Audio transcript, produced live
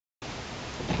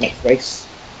Next race.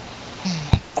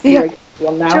 Yeah.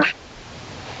 One now.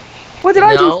 What did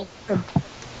I No. do?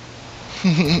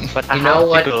 But I You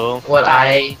know have to go. what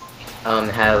I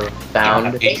have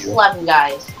found? Race 11,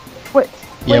 guys. Wait,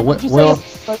 Yeah, did you Will.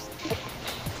 say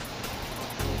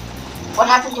What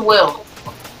happened to Will?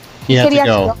 He had said he to had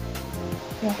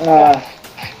go.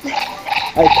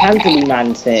 Oh,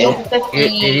 Candyman's here.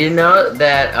 Did you know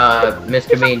that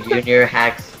Mr. Bean Jr.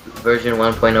 hacks version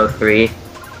 1.03?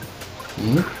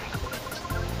 Hmm?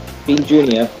 Bean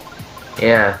Jr.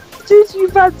 Yeah. Dude, you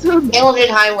phantom! Alien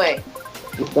Highway.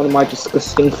 He's one of my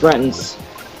disgusting friends.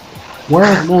 Where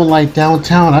is Moonlight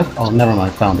downtown? Oh, never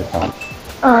mind. Found it.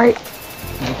 Alright.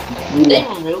 They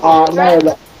removed Oh the no, track.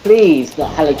 look, please,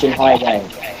 not Halogen Highway.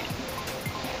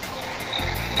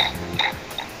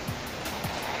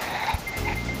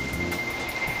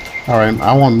 All right,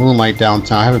 I want Moonlight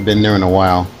downtown. I haven't been there in a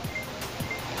while.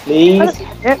 Please?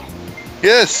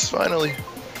 Yes, finally.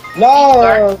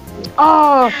 No!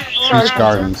 Oh! Beach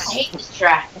Gardens. I hate this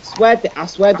track. I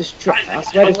swear this track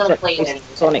is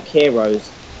Sonic Heroes.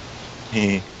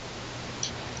 Heh.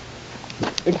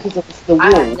 Because of the I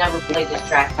have wall. never played this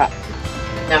track.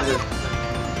 Never.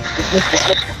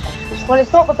 Well,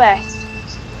 it's not the best.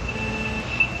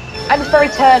 And it's very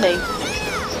turny.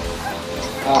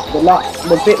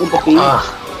 The bit with the beach Ugh.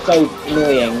 is so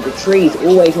annoying. The tree's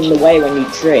always in the way when you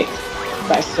trick.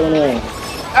 That's so annoying.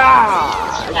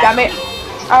 Ah! Damn it.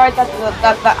 Alright,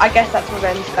 that, I guess that's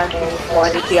revenge spending.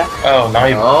 What I need to go. Oh, now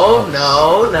you. Oh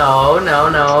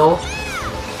no.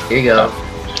 Here you go.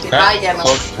 Goodbye, Demo.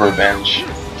 Close revenge.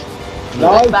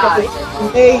 No, Goodbye.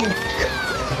 me.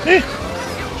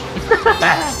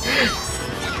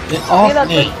 Get off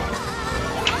me!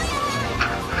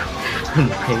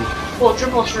 Cool,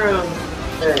 triple shroom.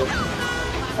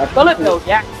 There. Bullet bill,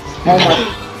 yeah. Oh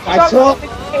my! I saw.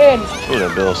 In. Ooh,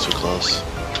 that bill's too close.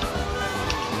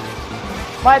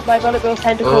 My bullet bill's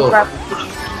tentacle Oh. grab.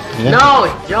 Yeah.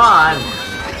 No, John.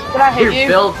 Did I hit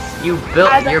you?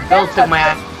 You're built to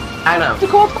my item.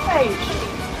 Tentacle page.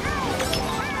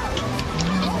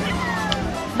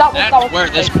 That That's was where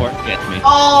this port gets me.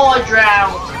 Oh, I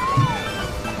drowned.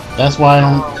 That's why I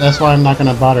don't. That's why I'm not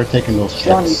gonna bother taking those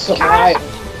John, you trips. took my.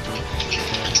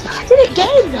 I did it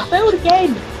again! I failed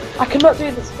again! I cannot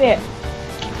do this bit.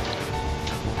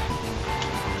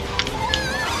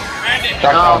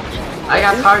 No, I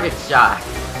got target shot.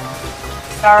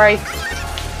 Sorry.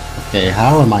 Okay,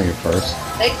 how am I your first?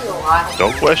 Thank you a lot.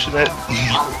 Don't question it.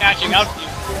 Catching up.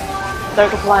 Don't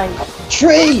complain.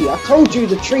 Tree! I told you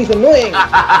the tree's annoying!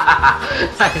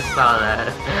 I saw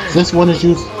that. This one is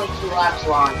used. Only 2 laps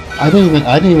long. I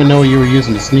didn't even know you were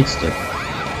using the sneak stick.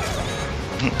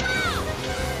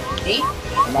 Me?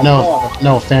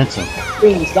 No, Phantom.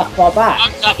 Tree's that far back.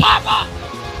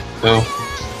 No.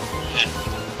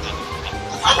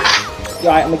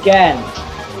 Right, I'm again.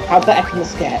 How'd that echo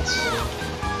sketch?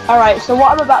 Alright, so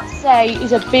what I'm about to say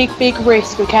is a big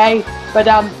risk, okay? But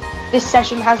this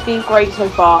session has been great so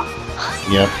far.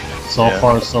 Yep. So Yeah.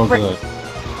 far, so good.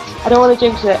 I don't want to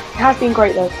jinx it. It has been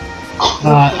great though.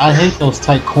 I hate those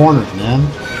tight corners, man.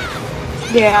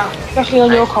 Yeah, especially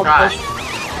on your Nice combo. try.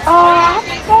 Oh, I had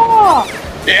a star!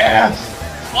 Yes.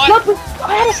 Look,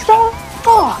 I had a star!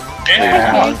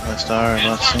 Yeah. My star, I'm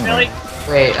not seeing Really? it.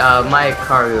 Wait, Mike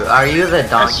Karu, are you the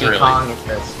Donkey really- Kong in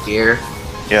the spear?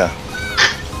 Yeah.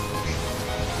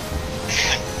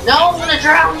 No, I'm gonna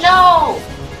drown. No!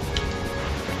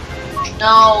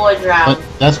 No, I drowned.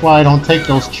 But that's why I don't take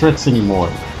those tricks anymore.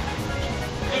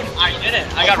 I did it.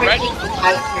 I got ready.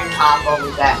 I turned hop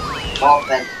over that wall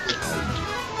fence.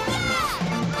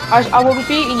 I will be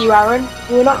beating you, Aaron.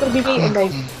 You're not going to be beating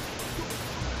me.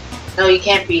 No, you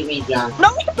can't beat me, John. No,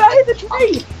 I hit the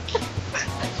tree!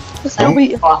 I'll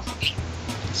beat you.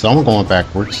 So I'm going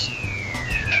backwards.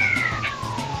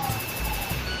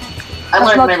 I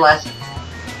learned my lesson.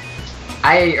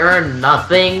 I earned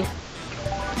nothing.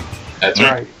 That's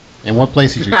right. And what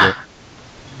place did you get?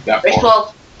 That Race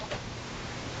port.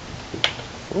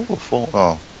 12. Ooh, full.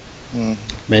 Oh. Hmm.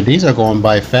 Man, these are going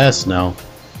by fast now.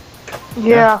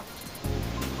 Yeah.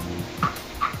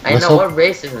 I Let's know, hope- what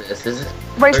race is this? Is it?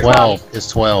 Race 12. It's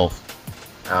 12.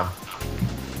 Oh.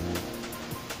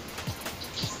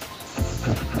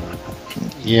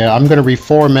 Yeah, I'm gonna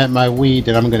reformat my Wii,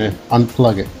 then I'm gonna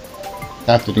unplug it.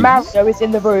 After these. Mario is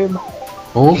in the room.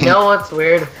 Oh, You know what's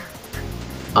weird?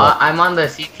 I'm on the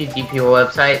CTGP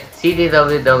website.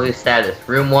 CDWW status.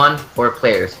 Room 1, 4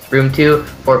 players. Room 2,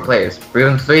 4 players.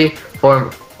 Room 3, 4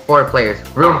 players.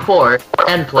 Room 4,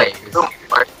 10 players.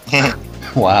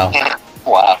 wow.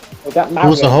 Wow. Oh, that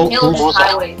Who's the Mario. host? Hills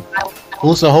Highway.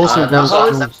 Who's the host The of those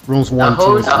host- rooms 1,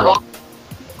 2, and The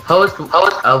Host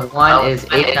of 1 is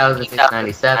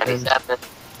 8,697.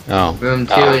 Oh, Room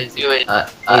 2 is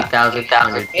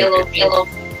 8,250.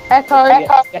 Echo.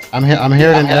 I'm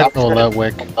hearing an echo,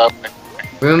 Ludwig.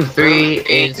 Room 3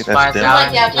 is That's dim.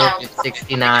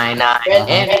 5,469.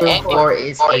 And room 4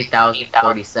 is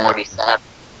 8,047.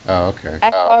 Oh, okay.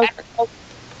 Echo.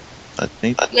 I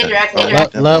think Get your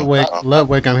echo.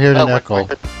 Ludwig, I'm hearing an echo.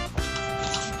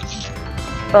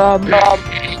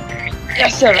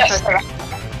 Yes, sir.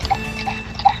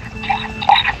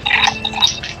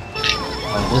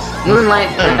 Moonlight,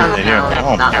 click on the Yeah,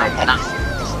 panel. Not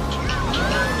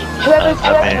Whoever's I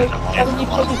made it. when you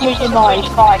put this in mind,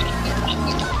 fine.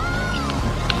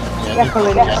 Echo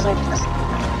in.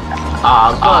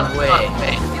 Aw, God, wait.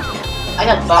 I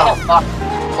got bottle.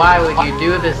 Why would you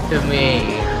do this to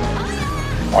me?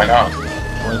 Why not?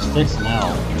 Well, it's fixed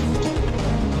now.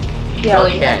 Yeah.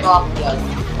 Really, Okay. heck off the other.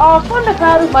 Oh, Thunder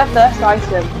Cloud is my first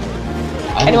item.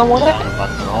 Anyone want it?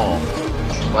 At all.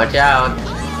 Watch out.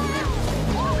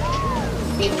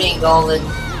 Feed me golden.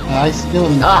 I still.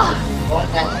 Ah, What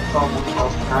the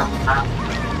heck?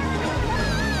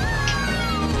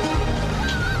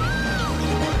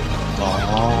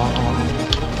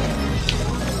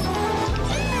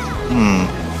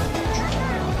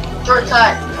 Short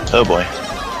cut. Oh boy.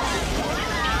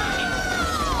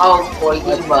 Oh boy,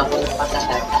 you buff. What the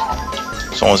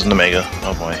heck? Someone's in the mega.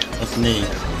 Oh boy. That's me.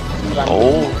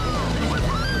 Oh.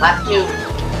 Lap 2.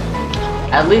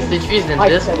 at least the trees in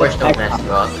this portion don't mess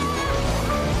you up.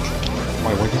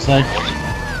 Wait, what'd you say?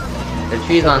 The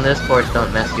trees on this porch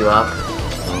don't mess you up.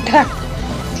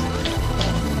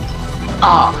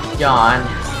 Oh, John.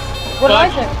 What did I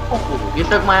do? You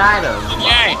took my item.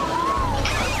 Yay!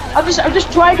 I'm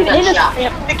just dragging in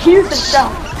and the cubes and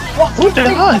stuff. What the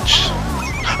hunch?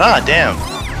 Ah, damn.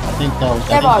 I think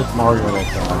that's Mario that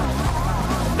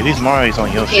time. If he's Mario, he's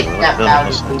on Yoshi. Well, that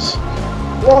doesn't make no sense.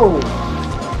 Whoa!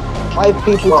 Why have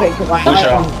people taking my Push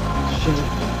item?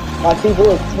 My people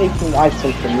are taking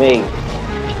items from me.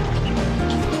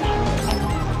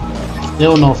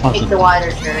 Still no Take fucking. the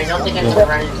wider turn. I don't think I can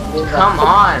run into the Come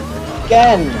on.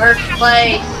 Again! First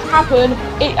place. Happen.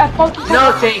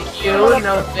 No, thank you.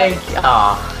 No, thank you.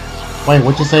 Aw. Wait,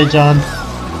 what'd you say, John?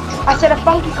 I said a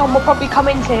Funky Kong will probably come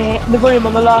into the room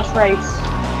on the last race.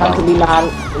 Time to be mad,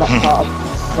 not part of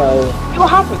so. What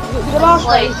happened? The last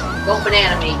Place. race. Go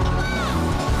banana me.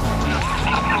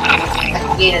 I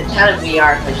can gain a ton of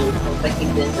VR if I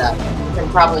keep this up. Then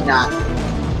probably not.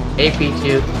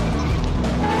 AP2.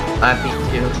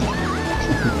 IP2.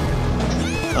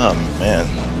 Oh man.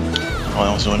 Oh,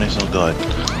 I was doing it so good.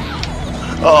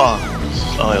 Oh,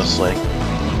 it was slick.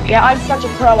 Yeah, I'm such a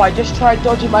pro. I just tried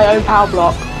dodging my own power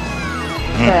block.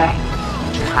 There.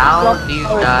 How do you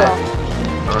die?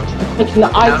 Taking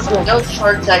the item. No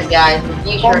shortcut, guys.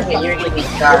 If you shortcut, you're gonna be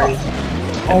sorry.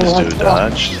 Oh This my dude god.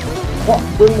 dodged.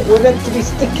 What? We're meant to be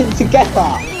sticking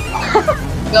together.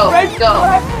 Go, Red, go,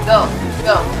 go,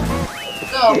 go,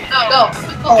 go, go,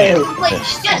 Oh. go. Wait,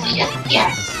 yes, yes,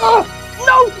 yes. Oh,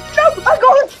 no, I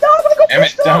got it. No, I got Damn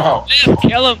it, no.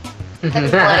 Kill him! Second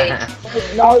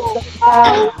place. No. This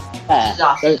is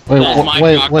awesome. Wait, That's my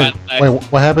wait, cock, wait, I'd say. wait,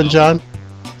 what happened, John?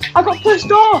 I got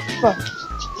pushed off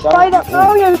by that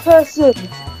Mario person.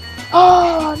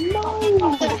 Oh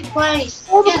no! Second place.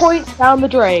 All the Yes. points down the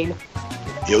drain.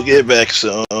 You'll get back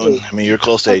soon. I mean, you're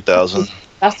close to 8,000.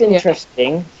 That's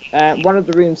interesting. One of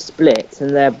the rooms split, and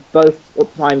they're both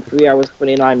up time 3 hours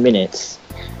 29 minutes.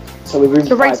 So we room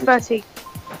The race 5 30.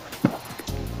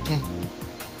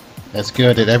 That's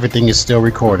good that everything is still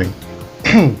recording.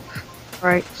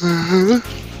 Right.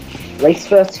 race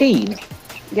 13.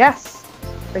 Yes.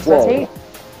 Race Whoa. 13.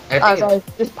 As I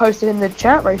just posted in the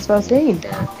chat, race 13.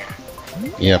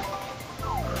 Yep.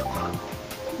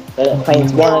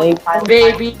 Planes 1 and 8.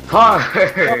 Baby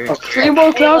Kart. 3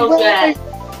 more cloud race.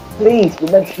 Please,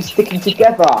 we're meant to be sticking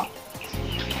together.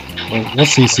 What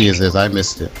CC is this? I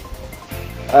missed it.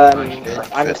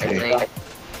 I'm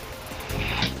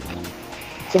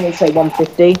someone say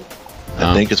 150.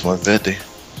 I think it's 150.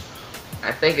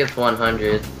 I think it's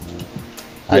 100.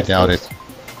 I doubt it.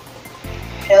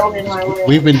 Held in my way.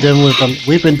 We've been dealing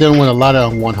with a lot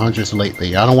of 100s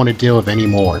lately. I don't want to deal with any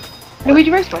more.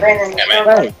 Luigi Raceway. Brandon,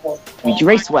 Hey, Luigi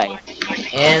Raceway.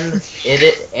 And it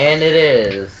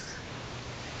is.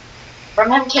 from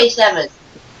MK7.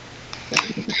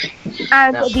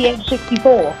 And No. the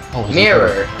N64. Oh, is it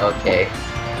Mirror. Okay.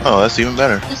 Oh, that's even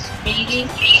better. This speedy.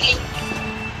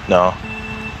 No. better?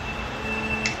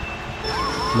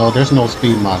 No, there's no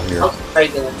speed mod here. Oh,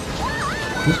 regular.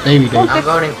 Who's baby day? I'm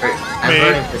voting for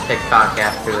TikTok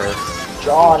after this.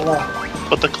 John.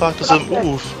 But the clock doesn't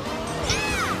move.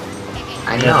 I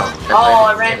I know. That's why Oh,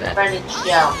 I didn't ran say into that. Brendan's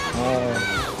shell.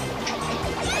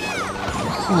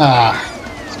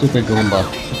 Stupid Goomba.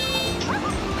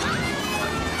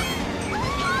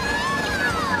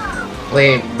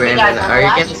 Wait, Brandon, guys, are you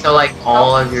I'm gonna sell like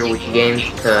all of your Wii games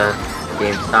to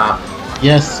GameStop?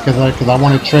 Yes, because I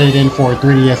want to trade it in for a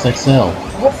 3DS XL.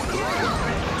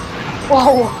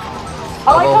 Whoa.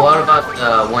 I like Well, how- what about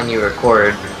the one you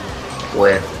record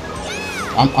with?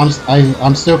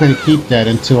 I'm still going to keep that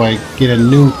until I get a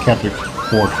new capture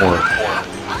port for it.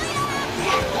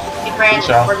 Hey, Brandon,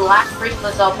 So- for the last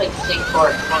Christmas, I'll pick the same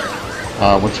court.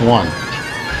 Which one?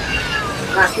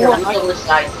 Not sure, I'm still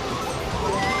deciding.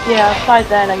 Yeah, try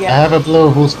then, I I guess. have a blue.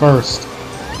 Who's first?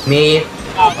 Me?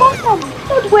 Oh,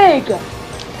 Ludwig!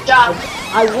 Job.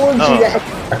 I warned you that.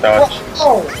 I thought.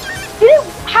 Oh,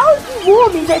 How did you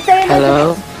warn me that saying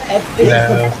Hello?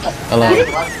 Hello. Hello.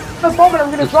 the bomb and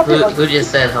I'm gonna drop it on Who just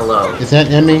said hello? Is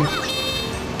that Emmy?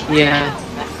 Yeah.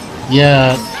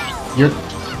 Yeah.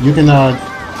 You can.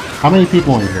 How many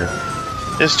people in here?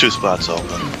 There's 2 spots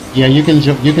open. Yeah, you can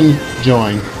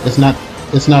join. It's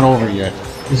not over yet.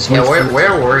 It's Yeah, just-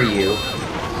 where were you?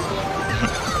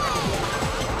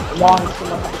 long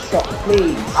someone that shot,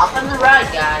 please. Off on the ride,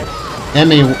 guys.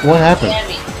 Emmy, what happened?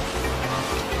 Heavy.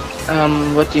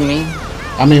 What do you mean?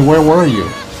 I mean, where were you?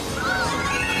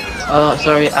 Oh,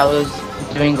 sorry, I was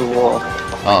doing a wall.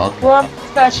 Oh, okay. Well,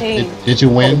 13. Did you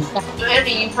win? So,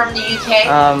 Andy, you from the UK?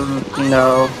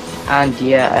 No. And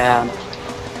yeah, I am.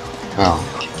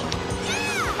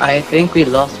 Oh. I think we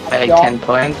lost by like 10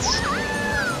 points.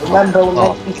 Remember, we're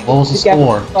Oh, meant to be what was the together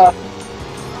score? first.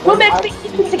 We're meant to be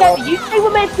sticking together. You say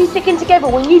we're meant to be sticking together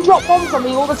when you drop bombs on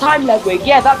me all the time, Ludwig.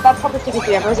 Yeah, that's proper sticking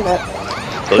together, isn't it?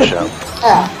 Push out.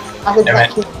 Yeah, that's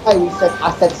exactly why we said.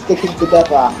 I said sticking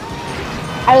together.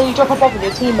 And then you drop a bomb on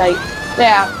your teammate.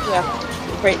 Yeah.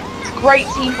 Great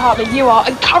team partner you are.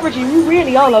 Encouraging, you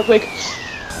really are, Ludwig.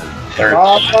 Third.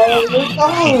 Oh, we go.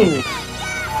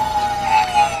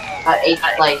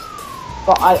 8th place.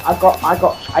 But I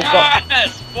got.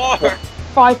 Yes! 4!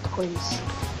 5 points.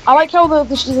 I like how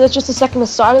there's just a second of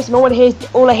silence and all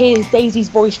I hear is Daisy's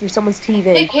voice through someone's TV.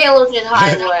 Big Halogen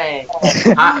Highway.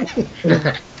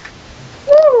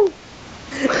 Woo!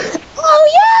 Oh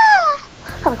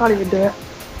yeah! I can't even do it.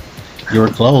 You were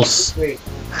close.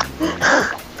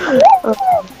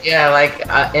 Yeah, like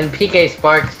in PK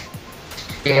Sparks,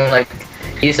 like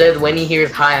he said when he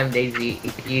hears "Hi, I'm Daisy,"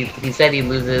 he said he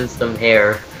loses some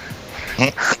hair.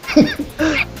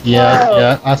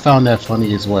 Yeah, I found that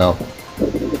funny as well.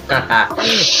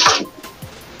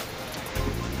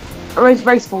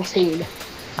 Race 14.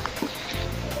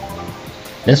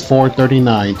 It's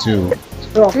 4:39 too.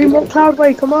 3 more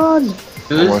Cloudway, come on!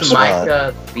 One more Who's spot.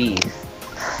 Micah Beast?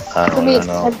 I For don't me it's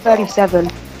know.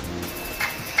 10:37.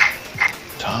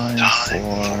 Time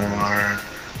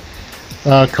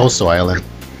for Coastal Island.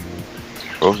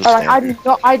 Rosa Alright, Standard.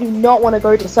 I do not want to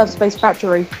go to Subspace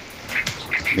Factory.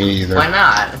 Me either. Why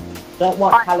not? Don't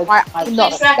want Halloween.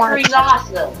 Not This factory's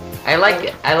awesome. I like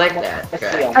it. I like that.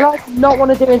 track. And I do not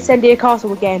want to do Incendia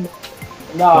Castle again.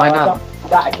 No, Why I not? don't want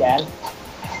that again.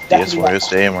 DS Warrior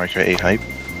Stadium, Marker 8 hype.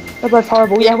 They're both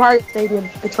horrible. Yeah, Wario Stadium,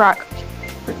 the track.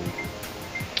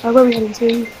 Where are we heading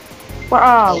to? Where?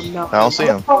 Oh no. I don't see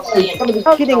him. Oh, you're gonna be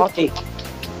kidding me.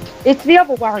 It's the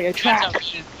other Wario Hands track. up,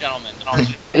 ladies and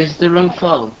gentlemen. Is the room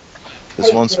full?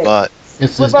 There's one spot.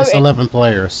 It's We're voting. 11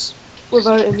 players. We're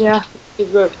voting, yeah.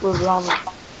 We're wrong.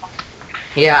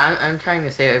 Yeah, I'm trying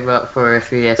to save up for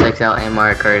 3DS XL and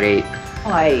Mario Kart 8.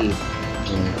 Hi.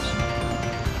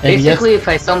 And yes, Basically, if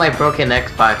I sell my broken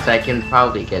Xbox, I can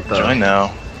probably get both. Join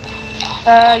now.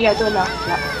 Yeah, doing that.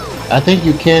 Yeah. I think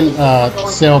you can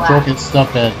sell broken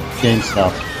stuff at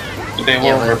GameStop. They will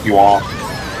Yeah, but- rip you off.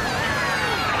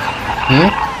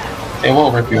 Hmm? They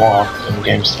will rip you off in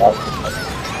GameStop.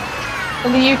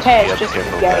 In the UK, You it's have to just get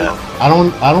a real game.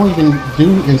 bad. I don't even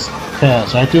do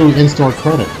cash. I do in-store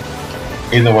credit.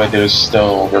 Either way, they'll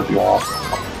still rip you off.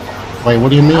 Wait, what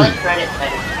do you I mean? like credit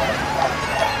better.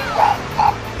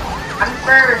 I'm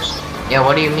first. Yeah,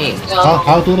 what do you mean?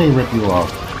 How do they rip you off?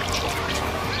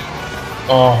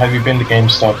 Oh, have you been to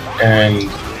GameStop and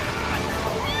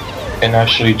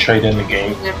actually trade in the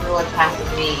game? Never went past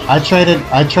me. I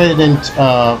traded in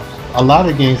a lot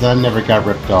of games that I never got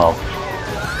ripped off.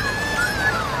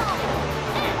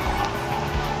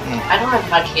 I don't have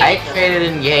much I games. traded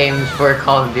in games for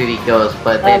Call of Duty Ghosts,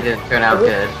 but they didn't turn out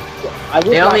good. I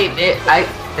would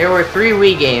There were 3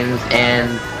 Wii games,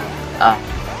 and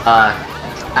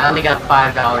I only got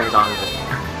 $5 on them.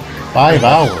 5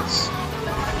 hours.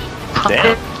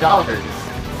 Damn. $5.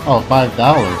 Oh,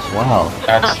 $5. Wow.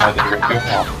 That's how they rip you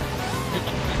off.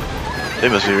 They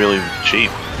must be really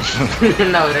cheap.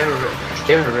 No,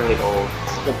 they were really old.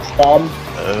 The bomb.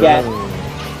 Yeah.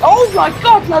 Oh my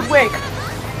god, Ludwig!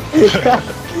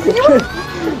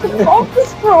 Oh,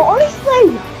 this bro,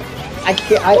 honestly!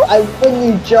 I win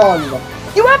you, John.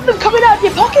 You have them coming out of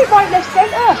your pocket right, left,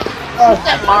 centre! Who's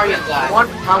that Mario guy? I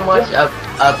wonder how much a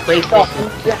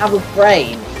PlayStation. You have a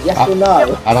brain. Yes or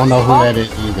no? I don't know who that is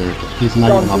either. He's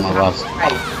not even on my roster.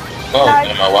 Oh,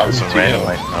 and my wife Some random,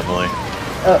 like, probably.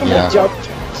 Yeah. John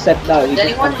said no. Does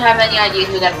anyone have any idea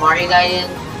who that Mario guy is?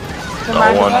 No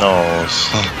one knows.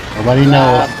 Nobody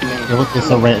knows. It's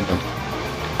a random.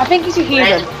 I think he's a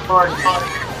heathen.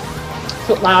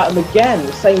 Took out him again.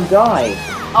 The same guy.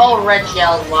 Oh, Red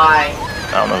Shell, why?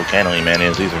 I don't know who Candy Man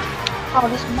is either. Oh,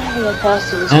 this Mario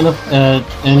person is... And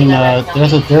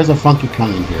there's a funky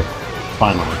coming here.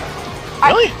 Finally.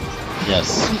 Really?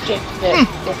 Yes.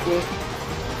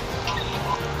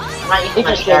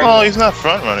 Oh, he's not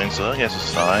front running, so I guess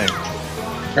it's fine.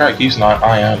 Right, he's not.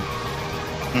 I am.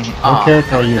 What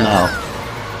character are you now?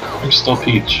 I'm still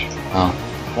Peach. Oh.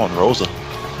 Come on, Rosa.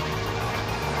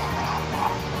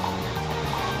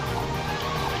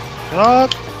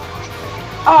 God.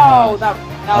 Oh, that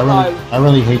no. I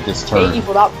really hate this turn.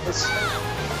 Evil, that was...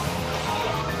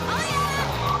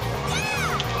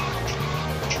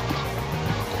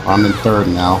 I'm in third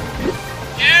now.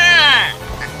 Yeah!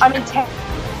 I'm in 10th.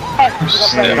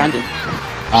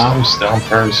 I'm still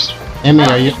first. Emmy,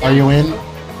 are you in?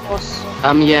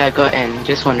 Yeah, I got in.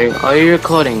 Just wondering, are you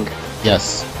recording?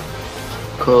 Yes.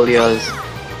 Cool, yours.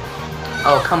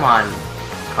 Oh, come on,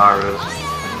 Karu.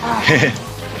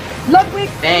 Ludwig!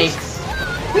 Thanks.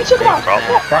 We took out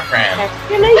Front ran.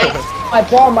 Really? My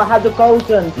bomb. I had the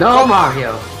golden. No,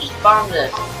 Mario. Just bombed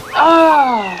this.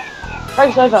 Ah!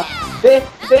 Race over. Fifth.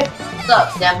 What's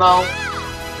up, demo?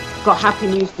 Got happy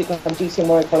music on GT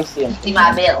Mario Coliseum. See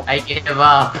my bill. I give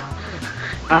up.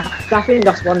 I think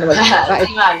that's one of the that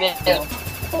See my bill.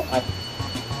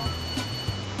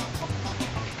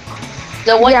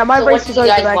 So what? Yeah, my so race what is do you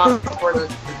guys over, want for the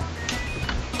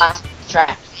last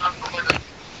track?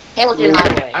 Hamilton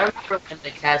Highway. I remember when the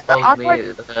cast told me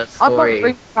the I'm story.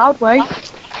 not Cloudway.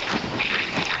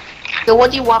 So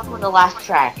what do you want for the last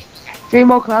track? Dream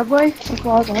more Cloudway? That's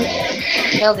what I like.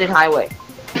 Hamilton Highway.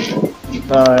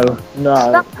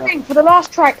 No. That's the thing, for the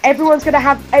last track, everyone's gonna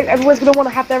want to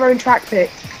have their own track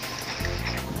pick.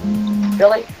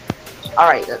 Really?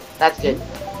 Alright, that's good.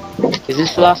 Is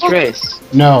this the last race?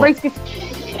 No. Race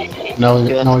 50. No,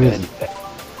 it isn't.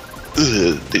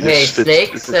 Okay,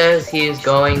 Snake says he's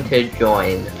going to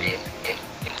join.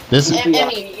 This is.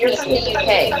 Emmy, you're from the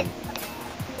UK.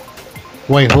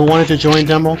 Wait, who wanted to join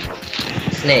demo?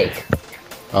 Snake.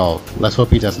 Oh, let's hope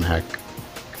he doesn't hack.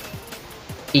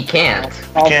 He can't.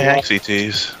 You can't hack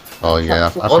CTs. Oh yeah,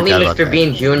 I Only forgot about Mr. that.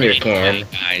 Bean Jr. can.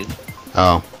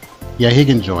 Oh, yeah, he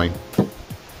can join.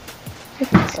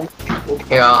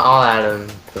 Here, I'll add him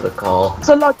to the call.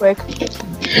 So Ludwig.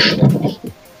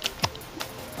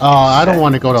 Oh, I don't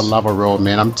want to go to Lava Road,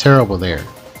 man. I'm terrible there.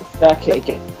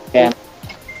 Okay, yeah.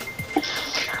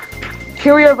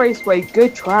 Curio Raceway,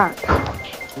 good track.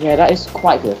 Yeah, that is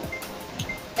quite good.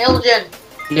 Hamilton.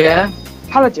 Yeah?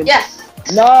 Paladin. Yes.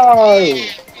 No.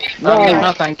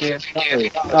 No, thank you.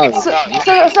 No. So,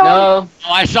 No.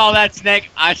 Oh, I saw that, Snake.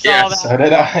 I saw Yeah, that. so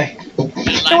did I.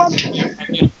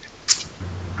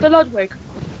 so Ludwig.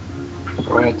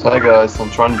 Alright, hi guys, I'm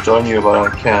trying to join you, but I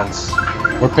can't.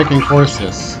 We're picking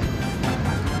courses.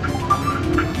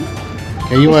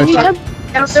 Okay, you want to Down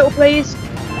a little, please.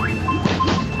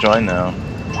 Join now.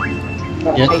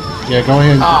 Yeah, go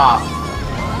ahead. Ah.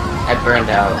 I burned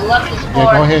I out. love this sport.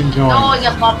 Yeah, go ahead and join. No, I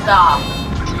got bumped off.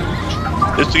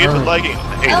 Just to get the liking. I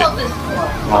love this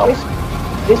sport.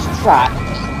 This track.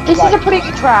 This is a pretty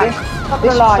good track. Not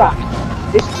gonna lie.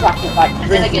 This track is like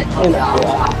Then I get drinking bumped milk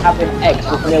off. and having eggs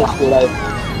with milk all over.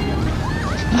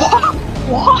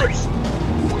 What?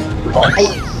 I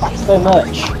hate that so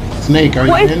much. Snake, are you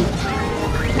What is- in?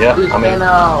 Yeah, Boost I'm in.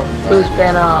 panel. Boost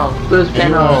panel. Boost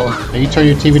panel. Can you turn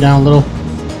your TV down a little?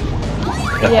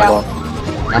 Yeah. Hold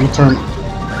on. I'm gonna turn.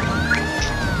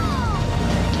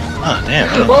 Oh,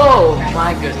 damn. Whoa,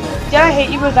 my goodness. Yeah, I hit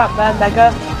you with that, man,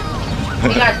 Mega.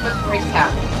 Hey guys, what's the race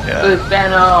count? Yeah. Boost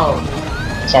panel.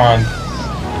 It's on.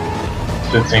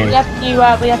 15. We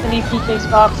have to leave PK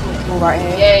Sparks in the pool right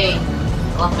here. Yay. I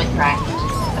love my track.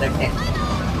 But okay.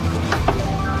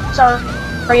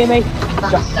 Sorry, me.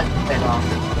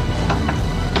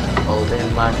 Golden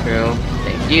mushroom.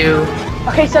 Thank you.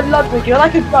 Okay, so Ludwig, you're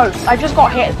like a ghost. I just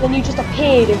got hit, and then you just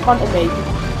appeared in front of me.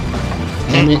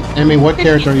 Emmy, what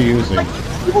character are you using?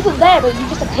 He wasn't there, but you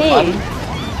just appeared.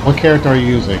 What character are you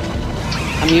using?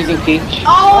 I'm using Peach.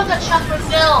 Oh, the shot for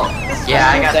Phil. Yeah,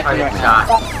 I got Second target right shot.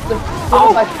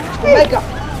 Oh, Mega.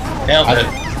 Nailed it.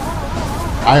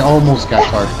 I almost got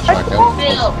target shot. That was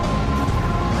Phil. close.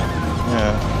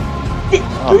 Yeah.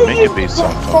 Oh, make it beast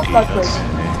on funky. That's,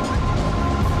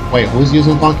 Wait, who's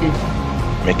using Funky?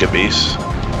 make a beast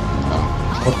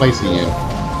Oh. What place are you in?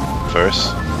 first.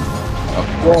 Of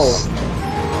Whoa. course.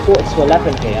 Quarter to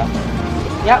 11 here.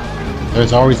 Yep.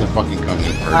 There's always a fucking coming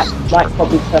in I first. might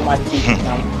probably turn my TV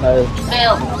down, so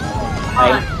Phil.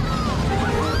 hey,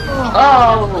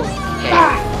 Oh!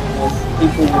 Okay.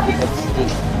 people will be good to see.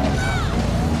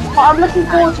 But I'm looking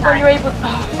forward to when you're able.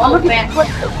 I'm looking forward.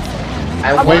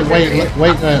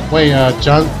 Wait,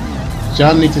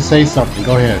 John needs to say something.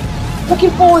 Go ahead.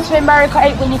 Looking forward to in Mario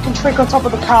Kart 8 when you can trick on top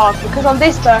of the cars, because on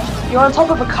this version, you're on top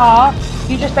of a car,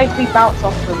 you just basically bounce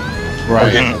off them. Right.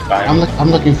 Okay, fine. I'm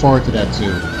looking forward to that too.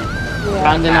 Yeah.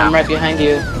 Brandon, I'm right behind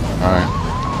you. Alright.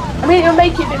 I mean, it'll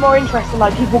make it a bit more interesting,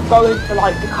 like people going for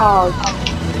like the cars.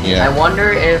 Yeah. I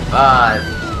wonder if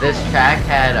this track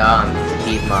had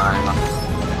speed mod.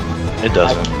 It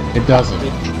doesn't. It doesn't.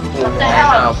 What the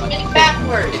hell? I'm getting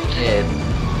backwards. It did.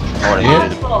 I want to Yeah.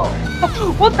 hit it.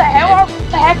 What the hell? What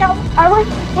the heck?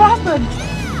 What happened?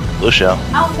 Blue shell.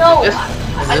 I don't know. This, I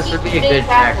this keep would be a getting good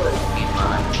track for backwards. speed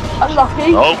mod.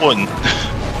 Unlucky. No, it wouldn't.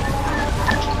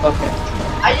 Okay.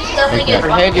 I just suddenly get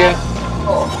Over here, you.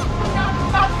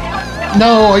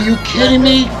 No, are you kidding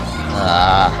me?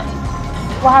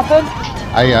 What happened?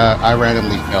 I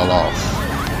randomly fell off.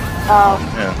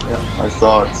 Yeah, I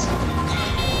saw it.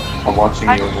 I'm watching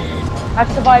you. I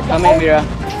survived the Come whole in, Mira.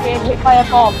 being hit by a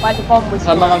bomb. By the bomb was.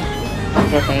 Come on. I'm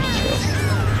gonna finish this.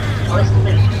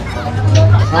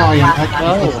 Oh yeah.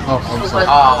 I'm sorry.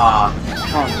 Aw,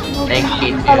 Oh, thank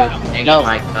you, dude. Thank you,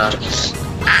 Micah.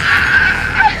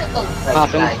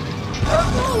 popping.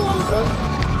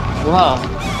 Wow.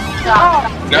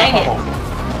 Dang it.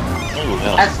 Ooh,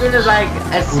 hell. As soon as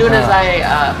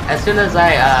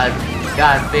I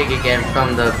got big again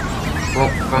from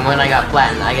when I got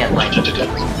platinum, I get like.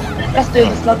 Let's do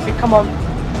this, Ludwig. Come on.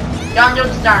 John,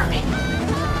 don't start me.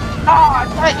 Oh,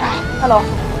 fell off.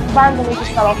 Randomly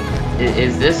just fell off.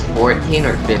 Is this 14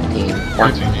 or 15? 15.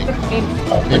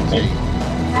 15.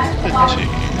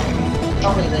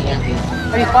 Only the ending.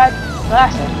 35.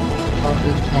 That's it.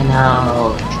 I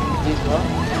know.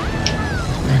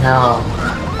 I know.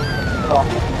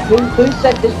 Who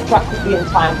said this track would be in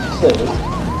time for 2?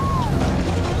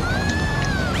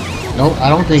 No, I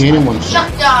don't think anyone should.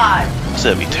 Shut dodge. This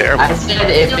would be terrible. I said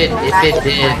if it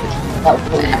did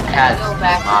had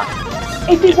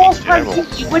If it was Terrible.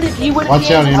 Francis, you wouldn't Watch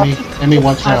be out, able Emmy. Emmy,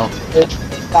 watch out.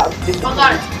 Hold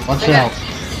on. Watch out.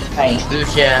 blue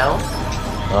shell.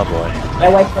 Oh boy. Stay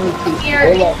away from me, Come please. here.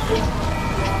 Stay away.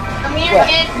 Come here,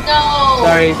 kid. No.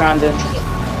 Sorry, Brandon.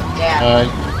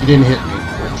 Yeah. You didn't hit me.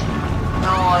 No,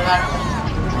 I got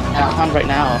I'm on right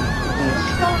now.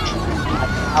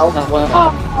 Ow. Not one.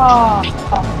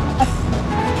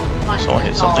 Someone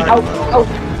hit something.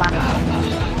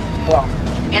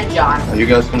 And John. Are you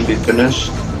guys gonna be finished?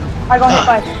 I got hit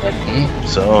by a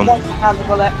So,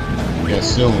 bullet. Yeah,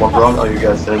 soon. What round are you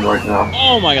guys in right now?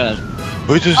 Oh my god.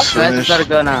 we just Let's finished. gotta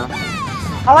go now.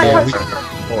 I like Yeah, how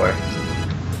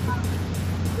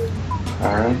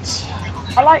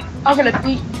Alright. I'm gonna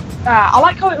beat. I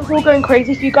like how it was all going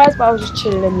crazy for you guys, but I was just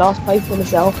chilling in last place for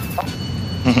myself.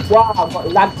 Wow, I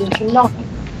got lagged into nothing.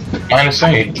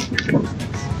 -8.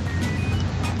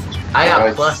 I got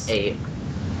Alright. +8.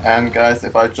 And guys,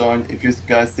 if you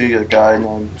guys see a guy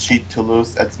named Cheat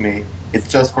Toulouse, that's me. It's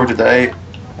just for today,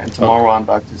 and tomorrow I'm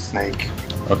back to Snake.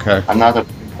 Okay. I'm not a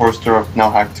imposter of No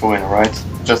Hack to Win, alright?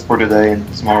 Just for today, and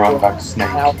tomorrow I'm back to Snake.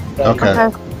 Okay.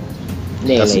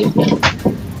 Nearly.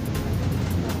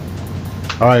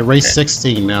 All right, race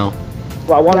 16 now.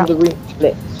 Well, one of the room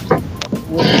splits.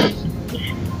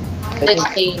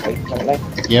 16.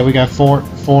 Yeah, we got four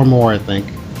more, I think.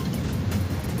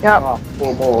 Yep. Oh,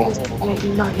 4 more.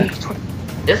 90, 20.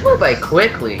 This went by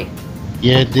quickly.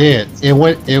 Yeah, it did. It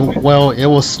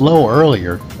was slow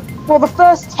earlier, Well, the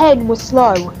first 10 was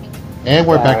slow. and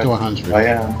we're back to 100. I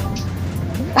am.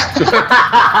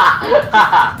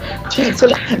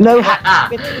 No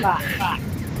hack.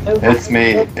 It's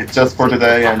me. It's just for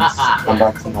today, and I'm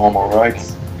back to normal, right?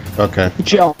 Okay.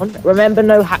 John, remember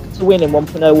no hack to win in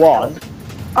 1.01?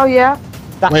 Oh yeah.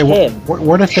 That's Wait, him.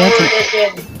 where did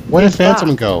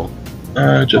Phantom go?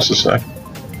 Just a sec.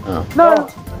 No,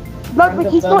 Ludwig,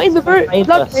 he's not in the room.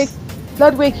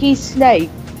 Ludwig, he's Snake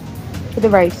for the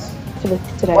race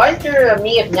today. Why is there a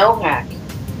me of no hack?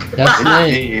 That's It's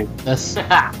Snake. me. That's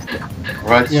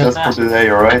Right, Yeah. just for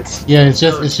today, alright? yeah. It's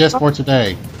just for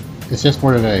today. It's just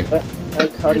for today. No,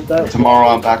 Cody, go. Tomorrow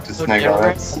I'm back to Snake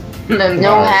Islands.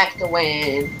 No hack to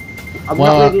win. I'm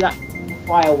Well, not really that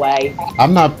far away.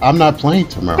 I'm not playing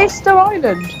tomorrow. Mr.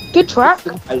 Island. Good track.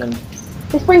 Island.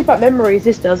 This brings back memories,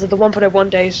 this does, of the 1.01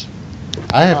 days.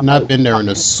 I have not been there in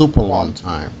a super long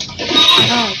time.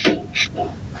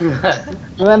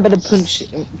 Remember the punch,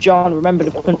 John? Remember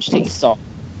the punch that you saw?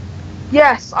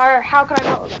 Yes, how can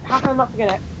I not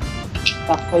forget it?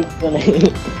 That's so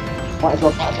funny. Might as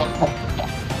well.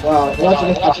 Well, imagine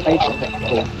if that's Facebook.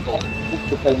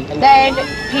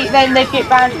 Then they get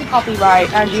banned for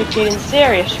copyright and you'd be in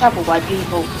serious trouble by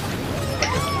people.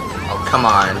 Oh, come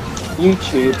on.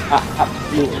 YouTube,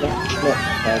 absolutely.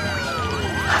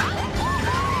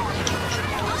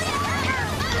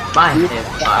 Mine is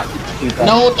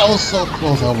No, that was so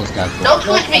close. I almost got Don't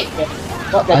flagged. push me!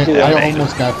 What they're doing, I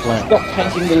almost got flagged. stop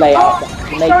changing the layout.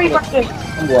 Sorry, Making Brandon. it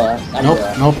worse and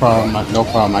worse. No problem. No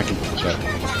problem. I can check.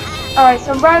 Alright,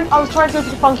 so I was trying to go for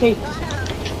the funky.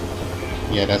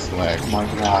 Yeah, that's lag. Oh my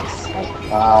god.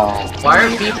 Wow. Why are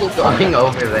people going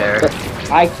over there? But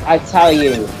I tell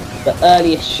you, the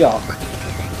earliest shot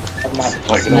of my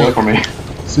Like, no way for me.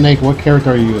 Snake, what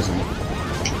character are you using?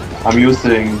 I'm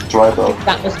using Driver.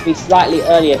 that must be slightly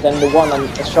earlier than the one on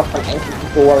the shot on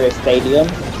MKW Warrior Stadium.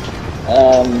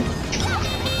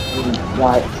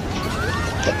 Right.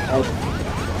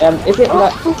 Is it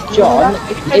like John?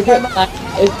 Is it like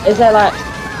is there like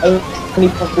only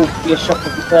possible to be a shot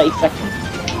every 30 seconds?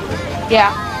 Yeah,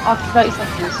 after 30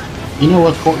 seconds. You know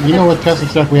what Tesla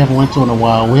track we haven't went to in a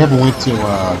while? We haven't went to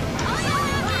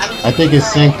I think it's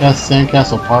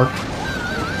Sandcastle Park.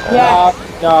 Yeah.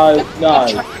 No.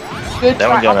 Good That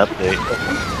one track. got an update.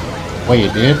 Wait,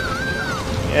 it did?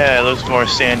 Yeah, it looks more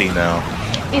sandy now.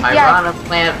 It's, I yeah. run a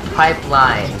plant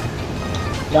pipeline.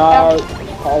 No.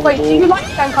 Wait, do you like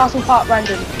Sandcastle Park,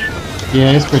 Brandon?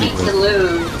 Yeah, it's pretty Cheat to good.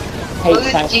 lose. Hate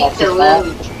Who's cheat to Sandcastle Park.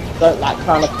 lose? Don't like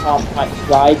kind of palm pipe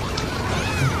slide.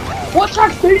 What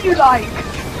tracks do you like?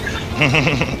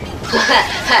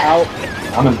 Out.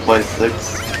 I'm in place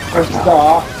 6. For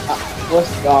start,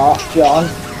 John.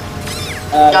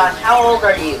 Josh, how old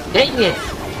are you? Dang it!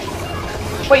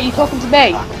 Wait, you talking to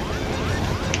me?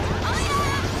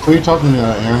 Who are you talking to,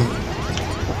 Aaron?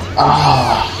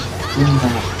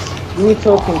 Who are you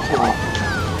talking to?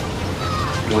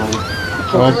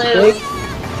 What? Blue.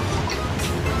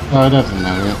 Oh, it doesn't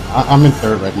matter. I'm in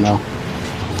third right now.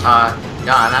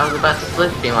 John, I was about to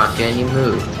slip stream off you and you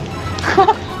moved.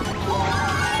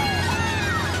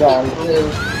 John.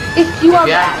 Blue. If you are If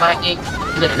you act like it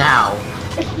now.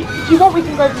 if you want, we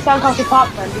can go to Sandcastle Park,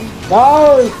 Brandon.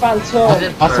 No, Phantom.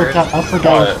 I forgot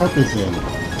what purpose in.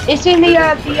 It's in the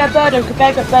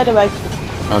Birdo Egg.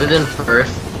 Who's in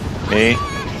first? Me?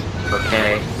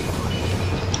 Okay.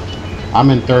 I'm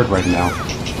in third right now.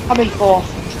 I'm in fourth.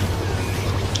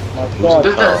 Oh my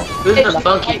God. Who's the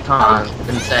Funky Kong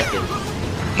in second?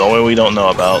 No one we don't know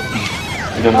about.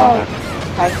 You don't know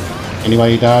that. Okay.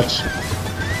 Anybody dodge?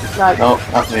 No. No,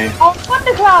 not me. Oh,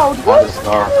 Thundercloud! Not a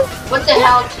star. What the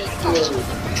hell, cheat to lose?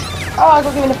 Oh, I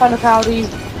got given a Thundercloud.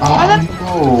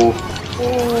 Oh,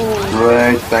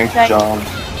 great. Thanks, Thanks. John.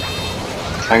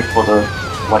 Thanks for the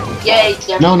lightning. Yay,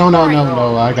 Jeff. No.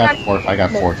 I got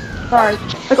fourth. Sorry.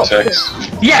 I got 6.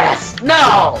 Yes!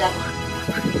 No!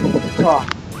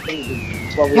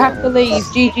 You have to leave.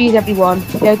 GG's, everyone.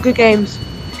 Yeah, good games.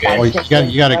 Oh, you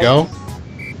gotta go?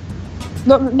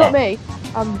 Not me.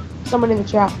 Someone in the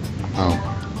chat. Oh.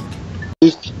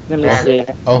 Let me see.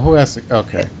 Oh, who has to?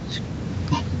 Okay.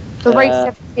 The race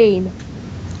 17.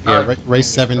 Yeah, race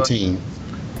 17.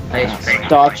 Nice train.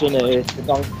 Dodging it. The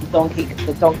Donkey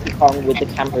Kong with the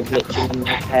camera glitching in my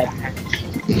head.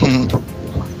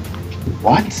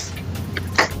 What?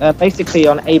 Basically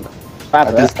on a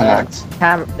disconnect.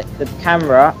 the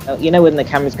camera, you know when the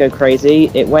cameras go crazy,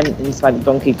 it went inside the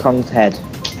Donkey Kong's head.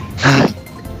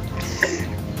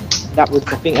 I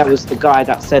think that was the guy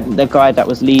that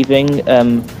was leaving.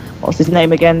 What's his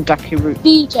name again? Dakiru.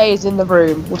 DJ is in the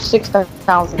room with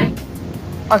 6,000.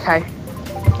 Okay.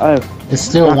 Oh. It's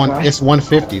still It's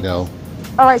 150 though.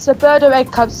 Alright, so Birdo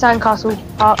Egg comes Sandcastle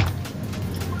Park.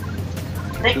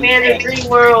 Nightmare in Dream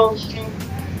World.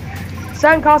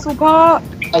 Sandcastle Park.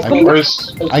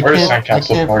 Where's I can't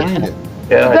Sandcastle Park? find it.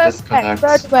 Yeah, disconnect.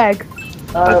 Birdo Egg.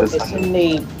 No, it's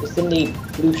in the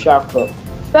Blue Shark Cup.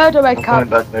 Birdo Egg I'm coming comes.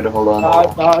 back later, hold on. No.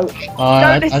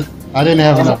 I didn't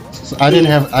have enough. I didn't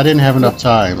have enough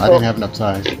time. Yeah,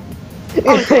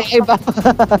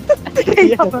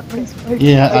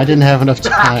 I didn't have enough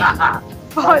time.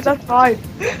 Fine, that's fine.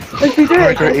 If we do it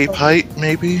Marker again, 8 height,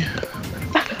 maybe?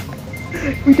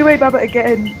 we do it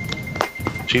again.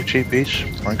 Cheap Beach,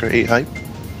 Marker 8 height.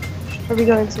 Where are we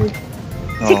going to?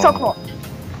 6 o'clock.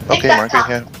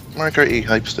 Okay, marker E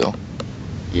hype still.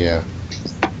 Yeah.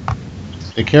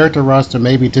 The character roster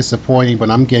may be disappointing, but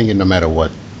I'm getting it no matter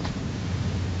what.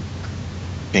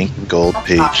 Pink and gold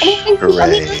peach. I mean,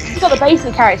 Hooray. you've got the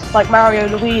basic characters like Mario,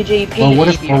 Luigi, Peach. Well, what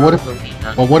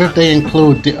if they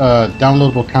include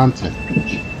downloadable content?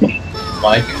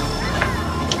 Like,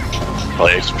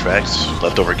 Probably extra tracks,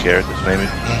 leftover characters, maybe.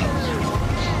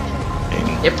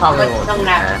 It probably But won't some do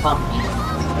that. natural.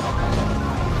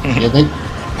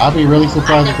 Yeah, I'll be really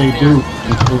surprised if they do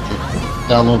include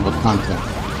downloadable content.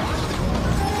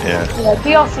 Yeah. Yeah,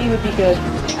 DLC would be good.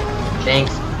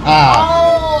 Thanks. Ah,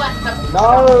 Oh, that's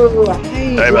No!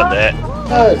 Sorry about that.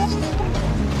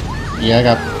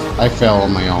 yeah, I fell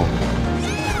on my own.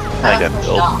 I got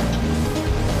killed.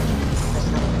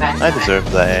 I deserve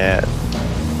that.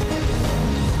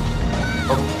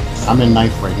 I'm in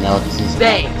ninth right now. This is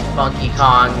Thanks, Funky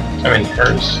Kong. I'm in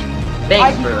first.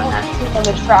 Thanks I for do not that. sit on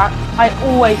the track. I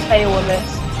always fail on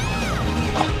this.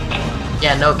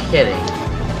 Yeah, no kidding.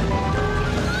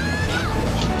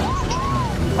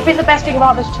 I think the best thing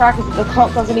about this track is that the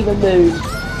clock doesn't even move.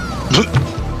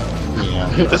 yeah.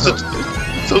 This is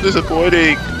so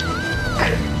disappointing.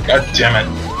 God damn it.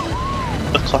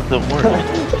 The clock don't work.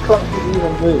 The clock doesn't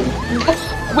even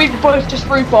move. We both just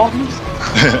threw bombs.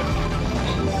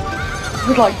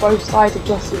 With like both sides of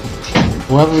justice.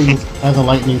 Whoever has a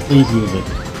lightning, please use it.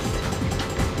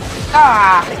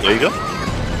 Ah! There you go.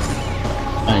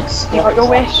 Thanks. You got your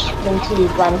wish? Thank you,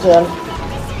 Brandon.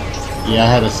 Yeah, I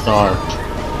had a star.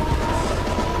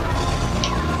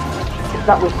 If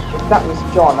that was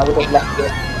John, I would have left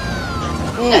it.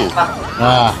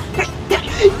 Ah,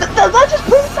 That just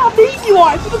proves how mean you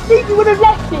are. If you didn't think you would have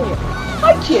left it.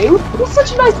 Thank you. You're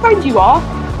such a nice friend you are.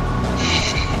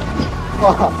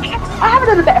 I haven't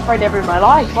had a better friend ever in my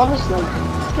life, honestly.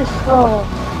 Just, oh.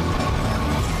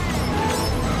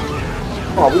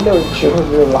 Oh, we know each other in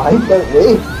real life, don't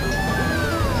we?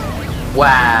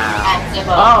 Wow. active.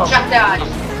 Oh. Chuck dodge.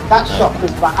 That shot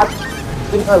was bad.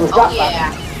 Didn't know it was Oh that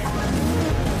yeah.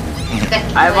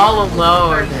 I'm all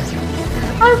alone.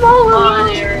 I'm all Come on,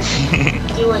 alone. Aaron.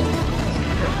 Do it.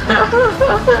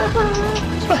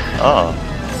 Oh.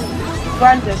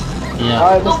 Brandon. yeah.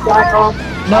 bad. This guy can't.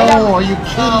 No, are you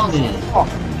kidding me?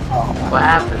 What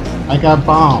happened? I got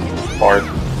bombed. Hard.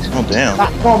 Oh damn.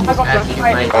 That bomb I was got As you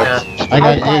right. might I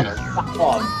got that 8.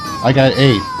 one. I got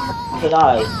 8. Did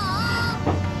I?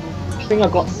 I think I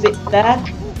got 6 there. I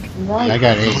Nice.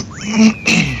 got 8.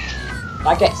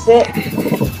 I get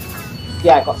 6.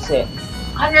 Yeah, I got 6.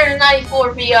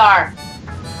 194 VR.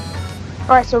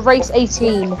 Alright, so race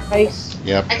 18. Race.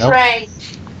 Yep. X-ray.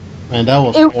 Man, that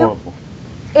was Ew. horrible.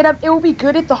 It will be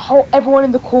good if everyone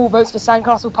in the call votes for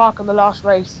Sandcastle Park on the last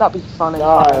race. That'd be funny. No,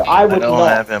 I I would don't not.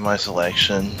 have it in my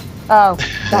selection. Oh.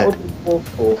 That would be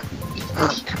awful.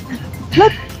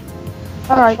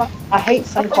 Alright. I hate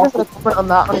I'm not gonna Sandcastle. comment on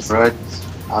that, honestly. Right,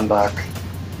 I'm back.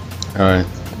 Alright.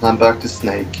 I'm back to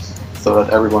Snake, so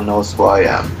that everyone knows who I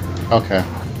am. Okay.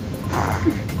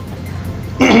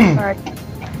 Alright.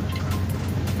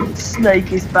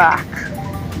 Snake is back.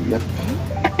 Yep.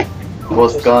 I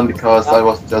was gone because I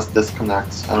was just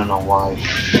disconnected. I don't know why.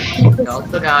 You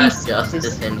also got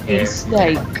Justice in here.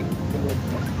 Snake.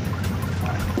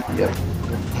 Yep.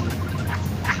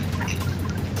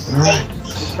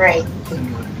 Great.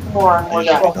 More and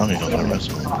I more don't that. even know how to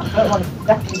wrestle.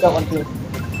 Definitely don't want to.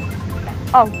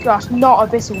 Oh gosh, not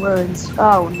Abyssal Ruins.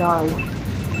 Oh no.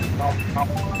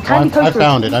 Candy I Coaster.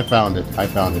 found it. I found it. I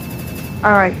found it.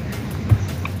 Alright.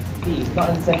 Please, not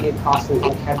Incendiary Castle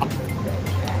or Candy.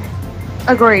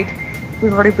 Agreed.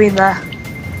 We've already been there.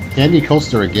 Candy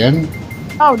Coaster again?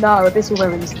 Oh no, Abyssal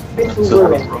Ruins. This is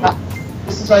ruined.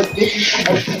 This is like this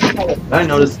is. I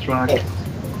know this track.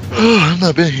 I've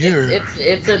not been here.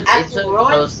 It's a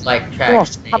close like track. Gosh,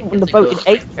 Snake. I'm on the It's a boat in ghost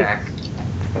eighth. track.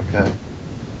 Okay.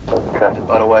 And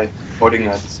by the way,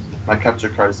 coordinates. My capture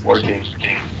card is working.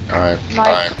 Alright.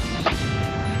 Like,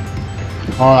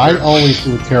 Oh, I always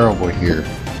do terrible here.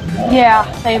 yeah,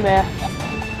 same here.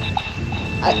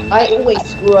 I always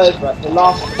screw over at the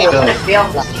last Yeah, I'm corner. gonna fail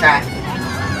this track.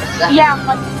 Yeah,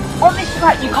 like, on this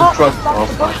track you can't Trust rely on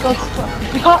the off. bullet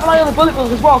bills. You can't rely on the bullet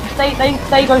bills as well, because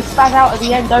they go spaz out at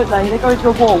the end, don't they? They go into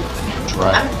a wall.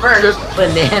 Right. I'm first. Just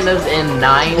bananas in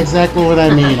 9. Exactly what I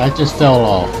mean. I just fell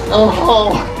off.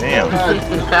 Oh. Damn.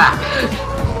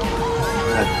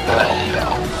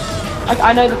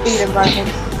 I know the feeling, Brandon.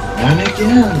 And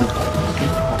again.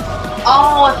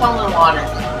 Oh, I fell in the water.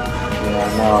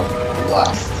 Yeah, no.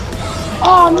 Last.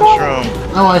 Oh no!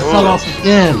 Mushroom. No, I fell off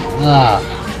again. Ah.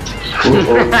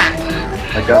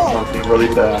 I got something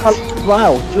really bad.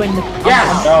 Wow, join the.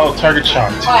 Yes. No, target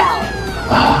shot. Wow.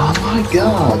 Oh my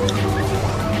god.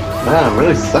 Man, I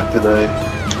really suck today.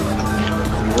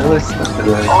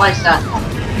 Oh, I suck.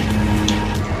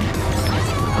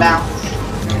 Bounce.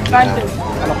 Brandon,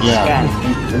 Yeah.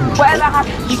 whatever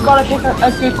happens, you've got to pick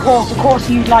a good course, a course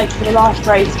you like for the last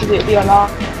race, because it'll be your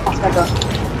last ever.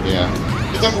 Yeah.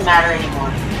 It doesn't matter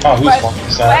anymore. Oh, who's fault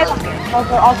is that? I'll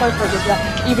go for it,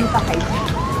 yeah, even if I hate it.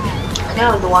 I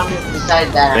know the one who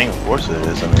decided that. I think of course it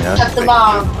is. I mean, that's Shut the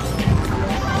bomb.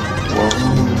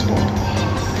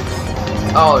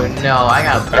 Oh no, I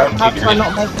got. How can I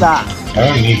not make that? I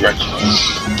don't need rectangles.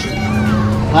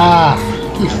 Ah,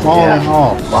 keep falling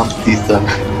off. Bump decent.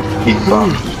 Keep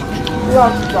bump. Who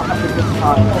else has got a good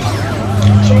time?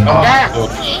 Oh, Yes.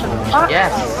 good.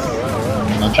 Yes.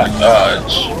 I'm trying to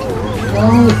dodge.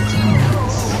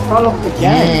 Fall off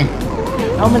again.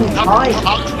 How many times?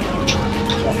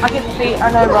 I can see, I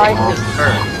know, right?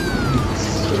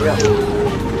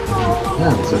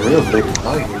 Yeah, it's a real big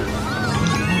fight.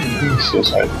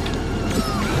 Suicide.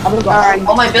 Alright.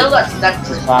 Oh, my bill got stuck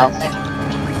to Wow. that second.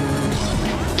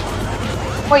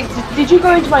 Wait, did you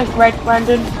go into my thread,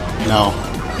 Brandon? No.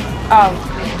 Oh.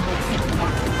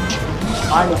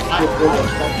 I'm a good winner,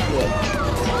 thank you.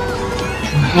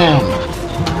 Damn.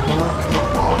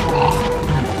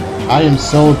 I am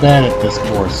so bad at this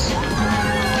course.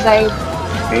 Same.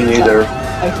 Me neither.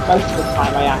 Most of the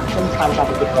time I am. Sometimes I have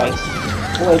a good race.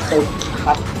 Always so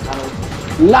fast.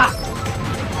 Lap!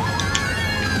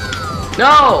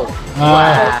 No.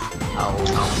 Wow.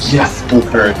 Yes,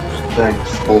 Booker.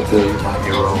 Thanks, Booker, my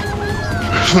hero.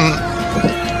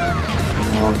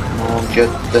 Come on, get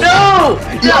them. No.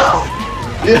 No.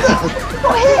 Yeah.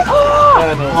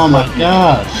 Oh my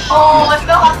gosh. Oh, I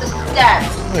fell off the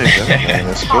steps. Wait, that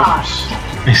this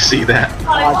course. You see that?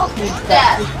 Oh, I fell off the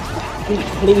steps.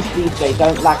 Please, DJ,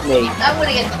 don't lag me. I'm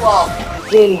gonna get 12. I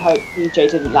really hope DJ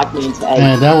didn't lag me into 8.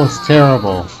 Man, that was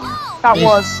terrible. That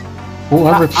was.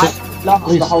 Whoever I picked, lost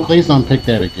the whole please don't pick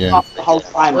that again. lost the whole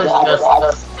time.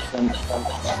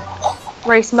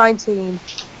 Race 19.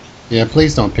 Yeah,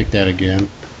 please don't pick that again.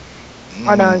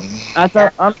 I know. I'm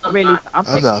not really. I'm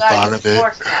I'm not fond of it.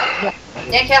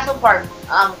 Yeah, Castle Park.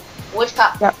 Which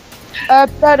cop?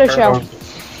 Birdo Shell.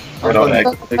 Birdo egg.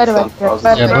 Yeah,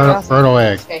 Birdo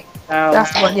egg. Okay.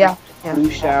 That's the one, yeah.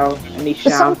 Blue shell, any There's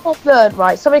shell. something I've learned,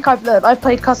 right? Something I've learned. I've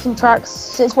played custom tracks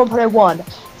since 1.01.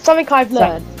 Something I've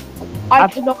learned. I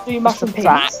cannot do mushroom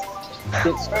tracks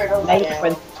pins. since May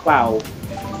 2012,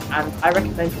 and I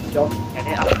recommended John to get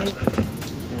it. I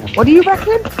think. What do you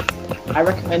reckon? I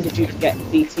recommended you to get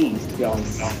DTs, to be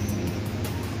honest.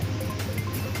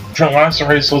 For the last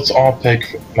race, let's all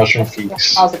pick Mushroom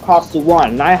Freaks. How's the Castle 1?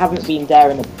 And I haven't been there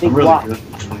in a big while.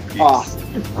 Oh,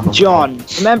 John,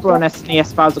 remember on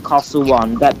SNES Bowser Castle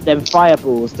 1 that them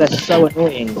fireballs, they're so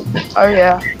annoying. Oh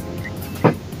yeah.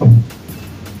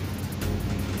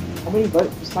 How many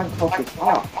votes for San Castle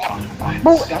Park?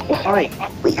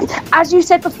 Well, as you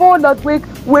said before, Ludwig,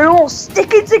 we're all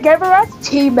sticking together as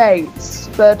teammates.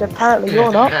 But apparently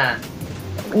you're not.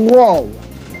 Whoa.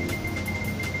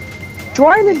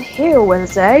 Drying and Hill,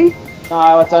 Wednesday. No,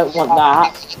 I don't want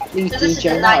that. Please, So this is the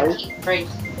DJ, no. 19th race.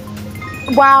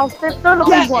 Wow, there's none of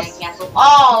Yes. these ones. Castle.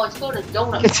 Oh, let's go to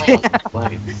Donut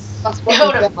Place. Let's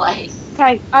go to place.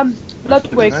 Okay,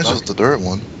 Ludwig. That's just the dirt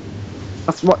one.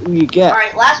 That's what you get.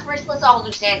 Alright, last race, let's all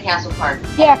do Sandcastle Park.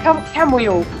 Yeah, can we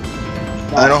all?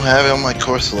 I don't have it on my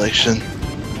course selection.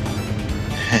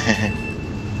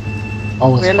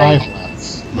 Oh, it's Really? 5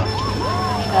 laps.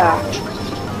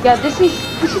 Yeah, this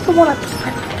is the one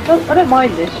I don't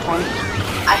mind this one.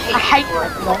 I I hate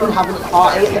it. Not having a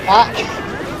party at the back.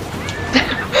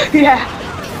 Yeah.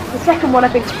 The second one I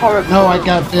think is horrible. No, I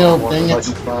got Bill, dang it.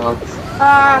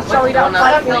 Sorry, that was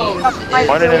my Donut fault. Place? That's my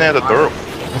Why didn't it have the dirt?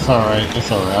 It's alright,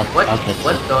 it's alright. What? I'll fix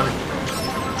What it. donut?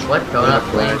 What donut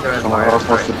planes are in Someone else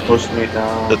wants to push me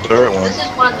down. The dirt one. This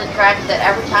is one of the tracks that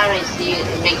every time I see it,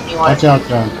 it makes me want Watch out,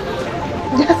 John.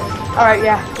 Alright,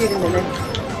 yeah, get in there.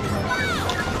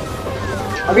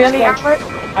 Really? Albert?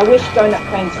 I wish Donut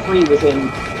Plains 3 was in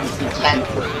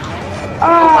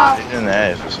Ah, It didn't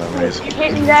add for some reason. you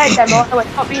hit me there, Demo. I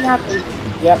went, not being happy.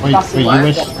 Yep, Wait, that's wait,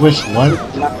 the you wish what?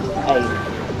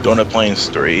 Donut Plains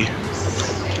 3.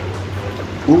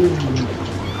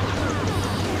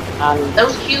 And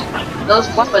those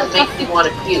Koopas make me want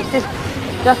to puke.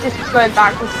 Justice is going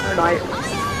backwards for a night.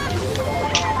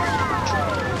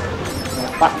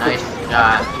 Nice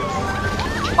shot.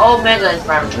 Oh, Mega is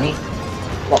front of me.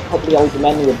 what probably older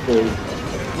men would do.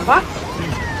 What?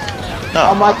 No.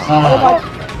 Oh my, oh my,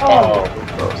 oh.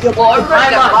 You're Well, everybody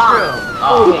I'm got not bombed. true.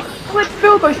 Oh. Would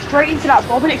Phil go straight into that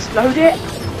bomb and explode it?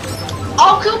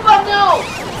 Oh, Koopa, no!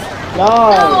 No!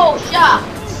 No, shot!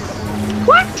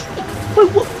 What? Wait,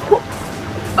 what?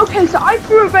 Okay, so I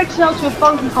threw a red shell to a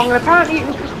Funky Kong, and apparently it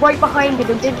was just right behind him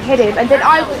and didn't hit him, and then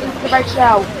I went into the red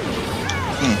shell.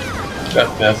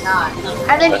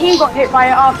 And then he got hit by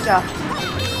it after.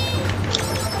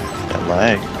 That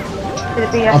lag. The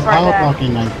BS I'm right power there.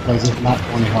 blocking that because it's not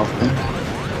going to help them.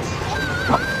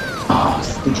 Oh,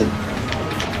 stupid.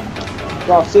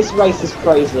 Ross, this race is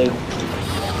crazy.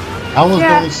 I was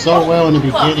doing so well in the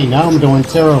beginning, now I'm doing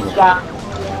terrible. Yeah.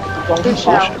 Donkey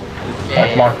Kong.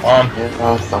 That's my fun.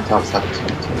 Yeah, sometimes happens to me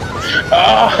too.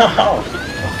 Oh!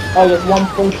 Oh, there's one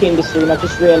funky in this room, I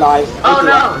just realised. Oh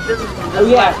no! This is Oh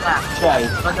yeah, my lap. Jay.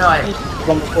 Oh no, I...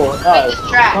 One before. Wait, No, this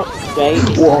track. not Jay.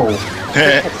 Whoa.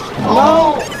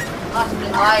 No! Must be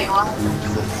lying.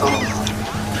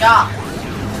 Stop. No.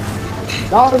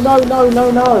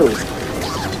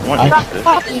 What I- is That it?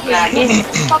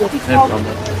 Funky Kong,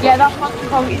 yeah, that Funky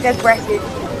Kong is aggressive.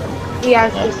 He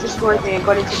has just destroyed me and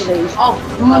got into the lead. Oh,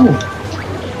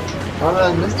 How did I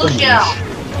miss blue them? shell.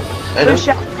 Blue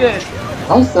shell, good.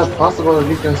 How is that possible that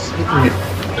you can hit me?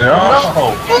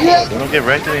 No! You don't get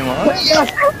wrecked anymore?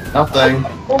 Nothing.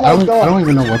 Oh I don't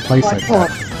even know what place I got.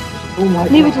 Oh my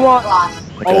Neither god. do I. Lost.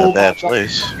 I got a bad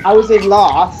place. I was in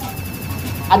last,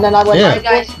 and then I went. Yeah. Alright,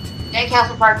 guys. Thank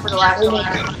Castle Park for the last one.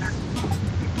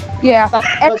 Yeah.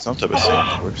 Some type of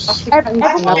sound worse.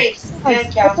 Everyone Race.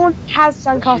 Thank Castle. everyone has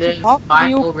Sandcastle This Park.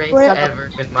 final race ever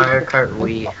with Mario Kart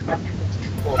Wii.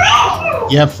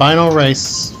 Yeah, final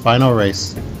race. Final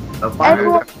race.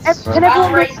 Everyone, can Final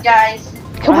everyone race, guys.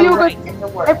 can we all go? In the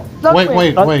world.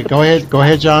 Wait. Go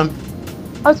ahead, John.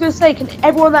 I was going to say, can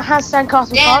everyone that has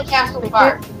Sandcastle Dan Park? Castle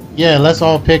Park. Yeah, let's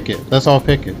all pick it.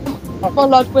 Come on,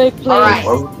 Ludwig, please. Alright.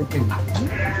 What were we thinking?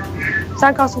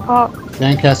 Sandcastle Park,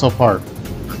 Sandcastle Park.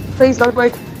 please,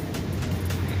 Ludwig.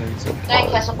 Dan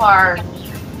Castle Park.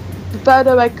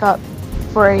 Birdo Egg Cup,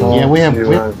 free. Yeah, we have-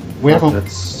 we have a-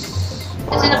 It's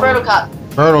in the Birdo Cup.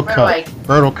 Birdo Birdo Cup. Egg.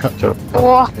 Birdo Cup.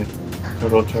 Oh,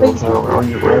 Turtle, where are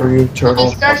you? Where are you, Turtle?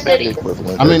 It's Star City.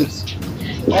 I mean,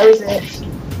 Where is it?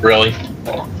 Really?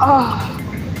 oh.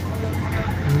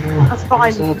 That's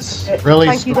fine. really,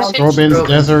 Thank you, Scorbin's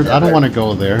Desert. I don't want to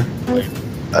go there.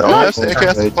 I don't have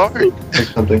Sandcastle Park. Take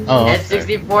something. Oh, And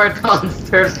 64 tons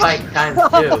turnpike times 2.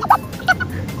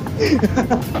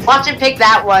 Watch him pick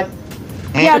that one.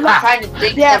 Yeah, I'm trying to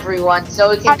jinx Yeah. everyone so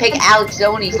we can pick Alex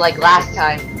Zoni's like last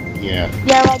time. yeah.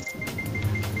 Yeah,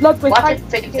 Ludwig, Watch him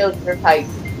pick those turnpikes.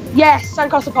 yes,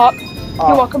 Sandcastle Park.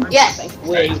 You're welcome. Yes.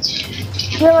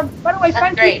 Yeah, by the way,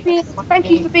 That's thank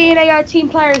you for being a team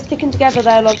player and sticking together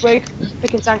there, Ludwig.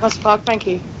 Picking Sandcastle Park, thank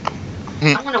you.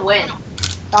 I'm gonna win.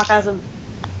 Sarcasm.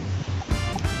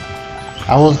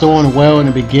 I was doing well in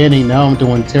the beginning. Now I'm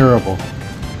doing terrible.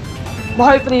 Well,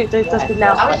 hopefully it does good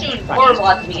now. I was doing horrible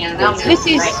at the beginning. Now I'm doing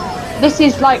great. This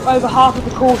is like over half of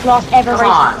the course last ever Come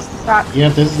on. race. Track. Yeah,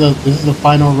 this is the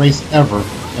final race ever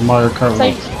in Mario Kart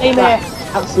Same, Wii. same here.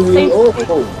 Absolutely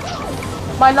awful.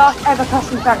 My last ever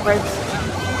custom track race.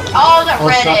 Oh, that Oh,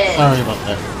 red is. sorry about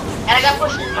that. And I got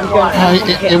pushed in the I'm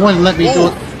water. It wouldn't let me do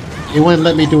it. It wouldn't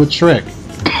let me do a trick.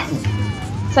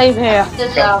 Same here.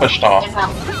 This, Got pushed off.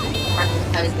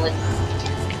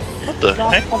 What the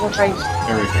heck? Last ever race.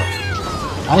 There we go.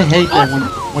 I hate that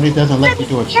when it doesn't let me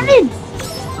do a trick. Again!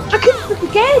 I couldn't look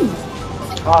again!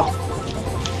 Oh.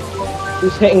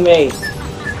 Who's hitting me?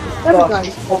 There we Gosh, go. this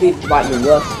is probably like the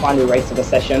worst final race of the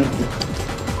session.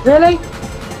 Really?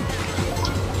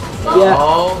 Yeah.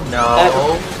 Oh, no.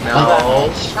 No?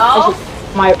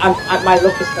 My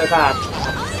luck is so bad.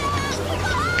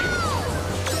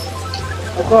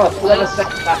 Oh god, whoever sent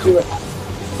that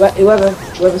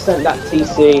whoever sent that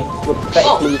TC would Oh,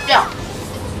 perfectly yeah.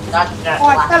 That's Oh,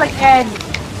 I fell again.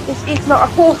 It's not,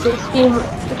 of course,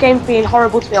 the game's being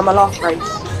horrible to me on my last race.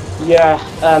 yeah,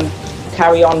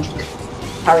 carry on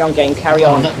game, carry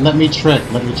on. Let me trick.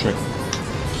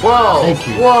 Whoa. Thank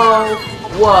you. Whoa.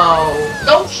 Whoa.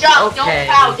 Don't shock, Okay.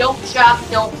 don't pow, don't shock,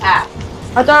 don't pow.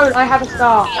 I have a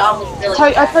star.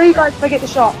 Really I tell you guys if I get the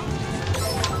shot.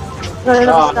 No,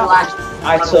 Oh, star.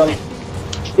 Item.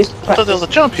 This I thought there was a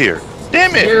jump here.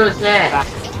 Damn it! Use next.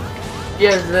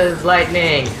 Use this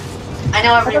lightning. I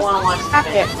know everyone wants to Have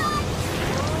it.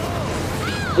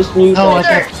 this new No, I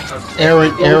version. thought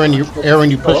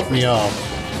Aaron, you pushed me off.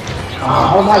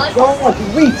 Oh my god,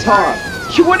 retard!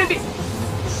 You want to be...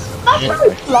 That's Yeah,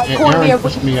 very polite, yeah, calling me Aaron a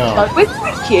pushed me off. Like,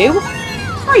 thank you.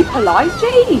 Very polite,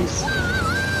 jeez.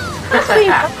 That's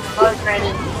being a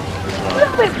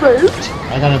little bit rude.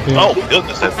 I gotta do. Oh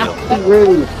goodness, that fell.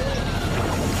 Rude.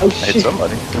 Oh I hit shit.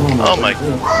 somebody. Oh my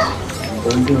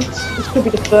goodness. This could be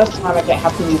the first time I get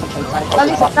happy music on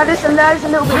That is a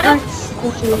little bit rude.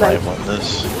 I might win this.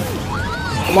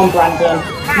 Come on, Brandon.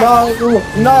 No,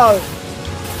 no.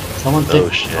 Someone take. Oh,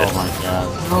 shit. Oh my god.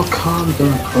 Oh, calm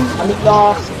down. I'm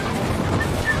lost.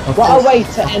 Of What course- a way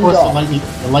to of end course, off.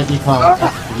 the lightning cloud.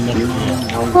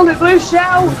 Bullet blue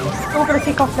shell. It's all gonna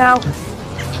kick off now.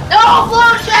 No,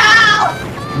 blue shell!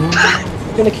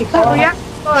 I'm gonna kick Don't off. react.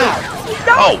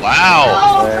 Oh,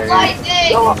 wow. No,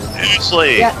 lightning!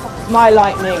 Seriously. Yeah, that's my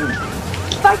lightning.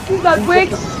 Thank you,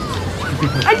 Ludwig.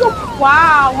 And you're,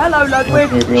 wow. Hello,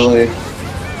 Ludwig. Really?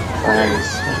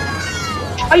 Thanks.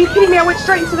 Are you kidding me? I went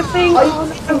straight into the thing. Are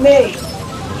you kidding me?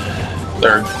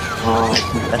 Third.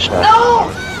 That's not.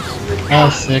 No! I got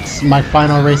 6. My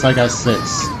final race, I got 6.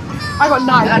 I got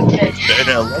 9.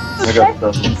 I got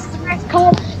the. Best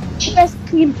car, best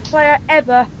team player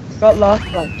ever. Got lost.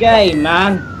 What game,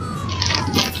 man?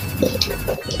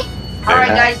 Alright,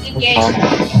 guys, good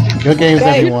game. Good games,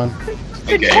 Okay. everyone.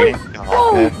 Good game.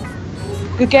 Oh,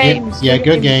 good games. Yeah,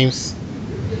 good games.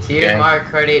 See you, Mario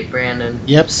Kart 8, Brandon.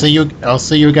 Yep. See you. I'll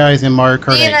see you guys in Mario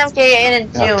Kart See you 8. in MK8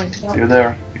 in June. See you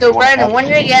there. So, Brandon, when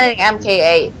are you getting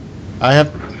MK8?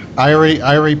 I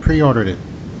already pre-ordered it.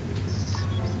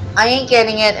 I ain't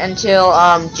getting it until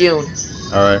June.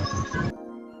 All right.